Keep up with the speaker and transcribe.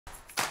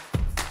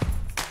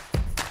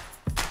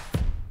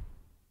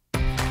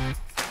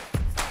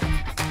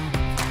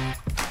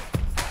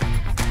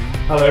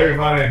Hello,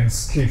 my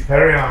name's Keith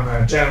Perry. I'm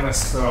a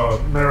journalist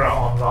for Mirror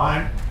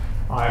Online.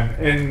 I'm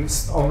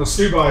on the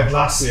Stubai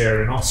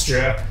Glacier in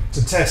Austria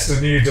to test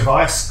a new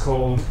device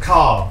called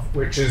Carv,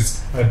 which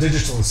is a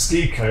digital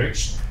ski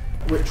coach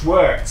which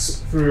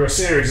works through a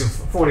series of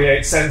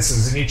 48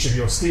 sensors in each of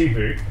your ski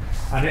boot,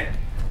 and it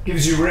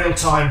gives you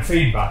real-time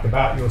feedback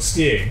about your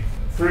skiing.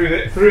 Through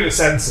the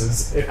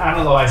sensors, it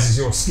analyses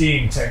your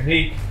skiing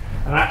technique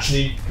and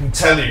actually can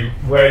tell you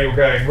where you're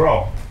going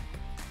wrong.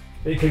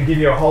 It can give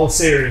you a whole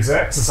series of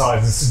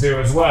exercises to do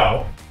as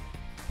well.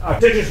 A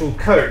digital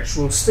coach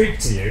will speak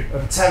to you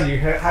and tell you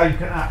how you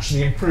can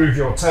actually improve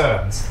your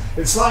turns.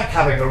 It's like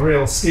having a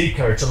real ski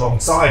coach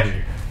alongside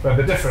you, but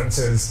the difference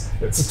is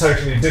it's a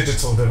totally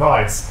digital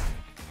device.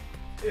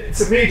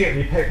 It's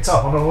immediately picked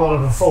up on a lot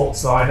of the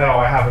faults that I know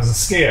I have as a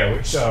skier,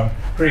 which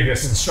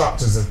previous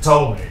instructors have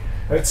told me.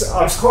 I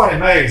was quite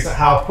amazed at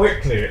how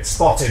quickly it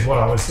spotted what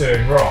I was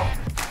doing wrong.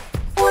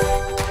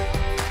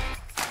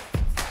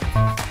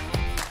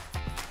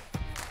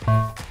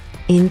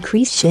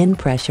 Increase shin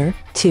pressure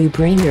to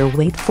bring your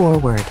weight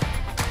forward.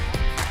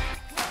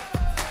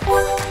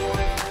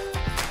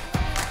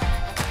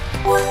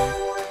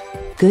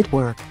 Good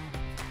work.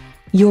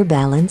 Your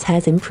balance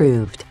has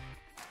improved.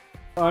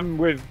 I'm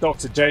with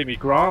Dr. Jamie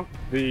Grant,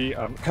 the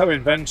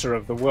co-inventor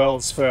of the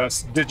world's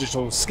first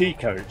digital ski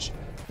coach.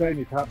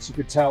 Jamie, perhaps you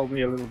could tell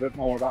me a little bit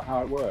more about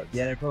how it works.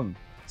 Yeah, no problem.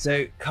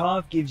 So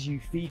Carv gives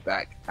you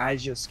feedback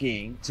as you're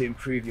skiing to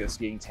improve your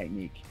skiing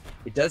technique.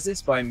 It does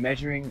this by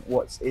measuring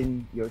what's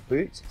in your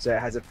boot. So it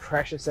has a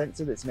pressure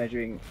sensor that's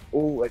measuring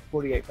all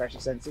 48 pressure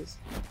sensors,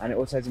 and it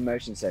also has a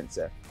motion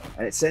sensor.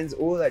 And it sends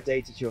all that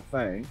data to your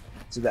phone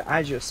so that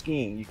as you're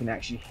skiing, you can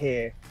actually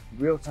hear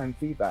real-time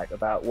feedback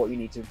about what you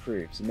need to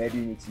improve. So maybe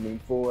you need to lean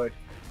forward,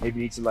 maybe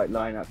you need to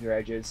line up your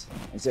edges.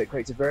 And so it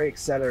creates a very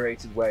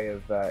accelerated way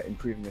of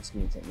improving your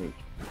skiing technique.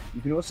 You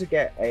can also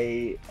get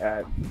a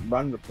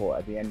run report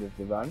at the end of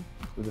the run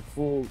with a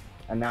full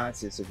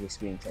analysis of your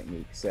skiing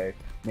technique. So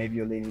maybe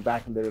you're leaning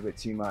back a little bit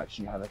too much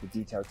and you have a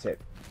detailed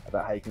tip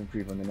about how you can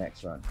improve on the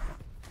next run.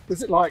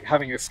 Is it like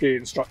having a ski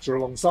instructor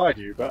alongside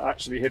you, but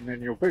actually hidden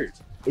in your boot?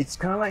 It's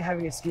kind of like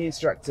having a ski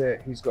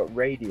instructor who's got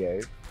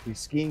radio, who's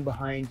skiing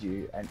behind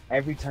you, and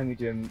every time you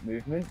do a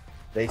movement,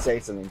 they say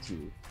something to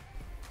you.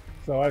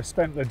 So I've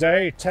spent the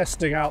day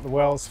testing out the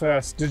world's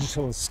first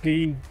digital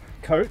ski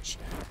coach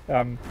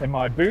in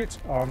my boot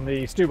on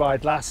the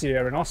Stubai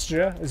Glacier in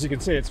Austria. As you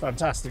can see, it's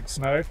fantastic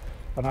snow,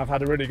 and I've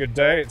had a really good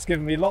day. It's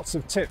given me lots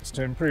of tips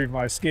to improve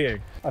my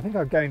skiing. I think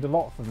I've gained a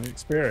lot from the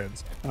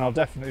experience, and I'll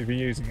definitely be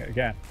using it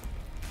again.